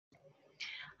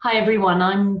Hi everyone,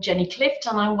 I'm Jenny Clift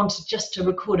and I wanted just to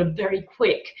record a very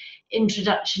quick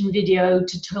introduction video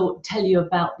to tell you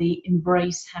about the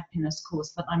Embrace Happiness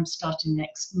course that I'm starting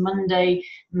next Monday,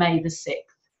 May the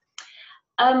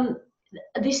 6th.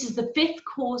 This is the 5th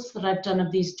course that I've done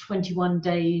of these 21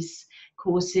 days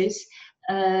courses.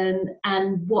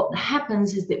 And what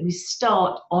happens is that we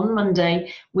start on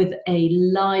Monday with a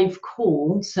live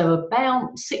call, so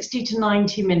about 60 to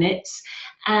 90 minutes,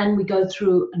 and we go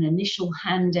through an initial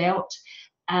handout,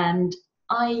 and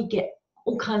I get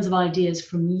all kinds of ideas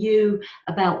from you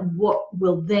about what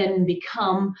will then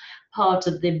become part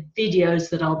of the videos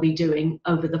that I'll be doing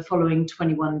over the following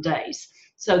 21 days.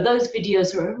 So those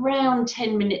videos are around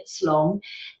 10 minutes long,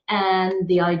 and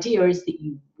the idea is that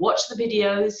you watch the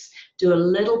videos, do a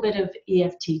little bit of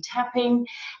EFT tapping,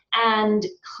 and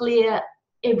clear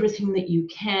everything that you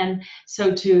can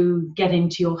so to get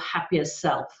into your happier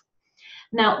self.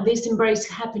 Now, this Embrace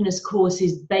Happiness course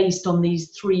is based on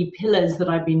these 3 pillars that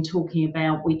I've been talking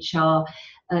about, which are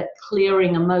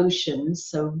clearing emotions,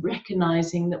 so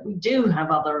recognizing that we do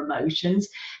have other emotions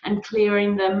and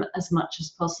clearing them as much as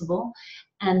possible.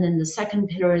 And then the second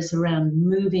pillar is around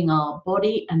moving our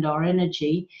body and our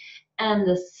energy. And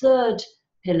the third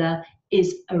pillar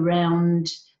is around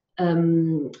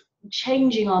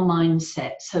changing our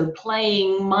mindset, so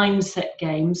playing mindset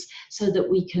games so that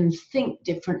we can think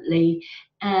differently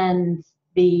and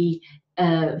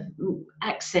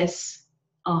access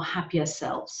our happier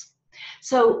selves.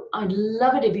 So I'd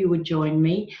love it if you would join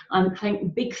me.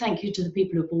 Big thank you to the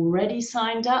people who've already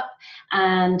signed up,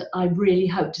 and I really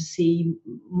hope to see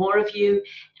more of you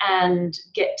and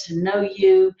get to know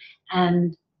you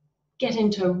and get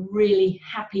into a really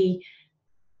happy,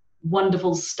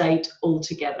 wonderful state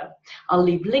altogether. I'll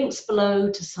leave links below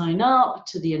to sign up,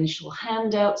 to the initial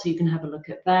handout, so you can have a look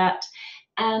at that.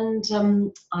 And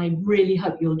I really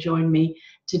hope you'll join me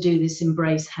to do this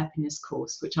Embrace Happiness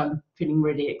course, which I'm feeling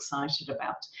really excited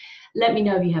about. Let me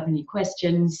know if you have any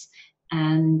questions,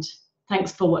 and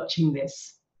thanks for watching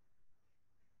this.